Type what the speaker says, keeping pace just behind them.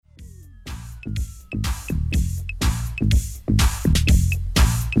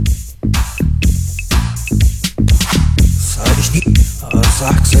Saxi,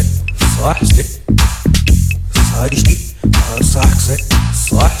 saxi, saxi, saxi,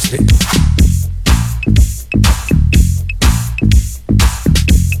 saxi.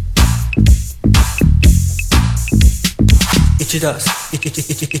 İçi das,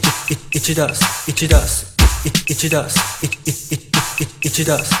 içi das, içi das, içi das, içi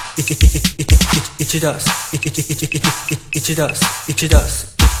das, içi das, içi das,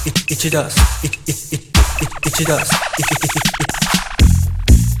 içi das, içi das.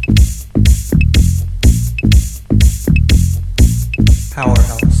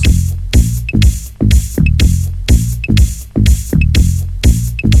 Powerhouse.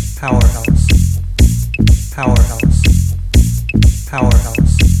 Powerhouse. Powerhouse.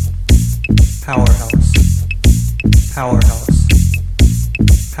 Powerhouse. Powerhouse. Powerhouse.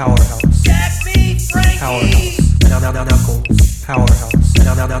 Powerhouse. Get me, Frankie! Powerhouse. Knuckles. Powerhouse.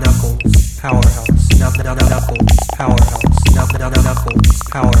 Knuckles. Powerhouse. Knuckles. Powerhouse. Knuckles.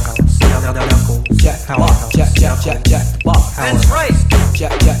 Powerhouse. Knuckles. Jack Powerhouse. Jack the box. That's right.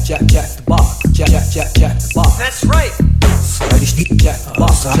 Jack the box. Jack the box. That's right. Jack the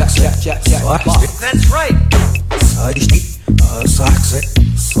box. Jack the box. That's right.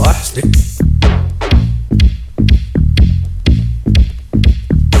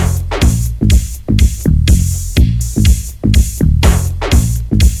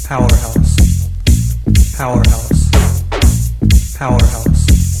 Powerhouse. Powerhouse. Powerhouse.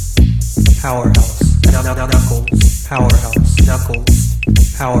 Powerhouse. Knuckles. Powerhouse. Knuckles.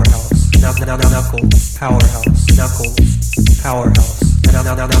 Powerhouse. Knuckles. Powerhouse. Knuckles. Powerhouse. Knuckles.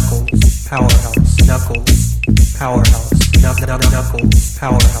 Powerhouse. Knuckles. Powerhouse. Knuckles.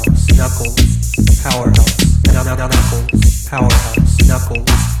 Powerhouse. Knuckles. Powerhouse. Knuckles. Powerhouse. Knuckles.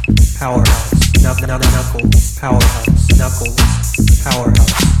 Powerhouse. Knuckles. Powerhouse. Knuckles.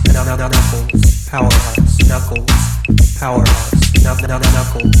 Powerhouse. Knuckles. Powerhouse. Knuckles. Powerhouse.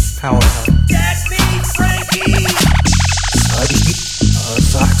 Knuckles. Powerhouse. Get me, Frankie! Saxi,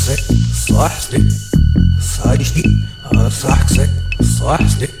 saxi, saxi, saxi, saxi,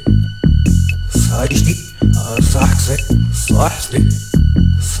 saxi, saxi, saxi,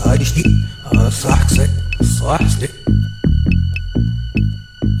 saxi, saxi, saxi.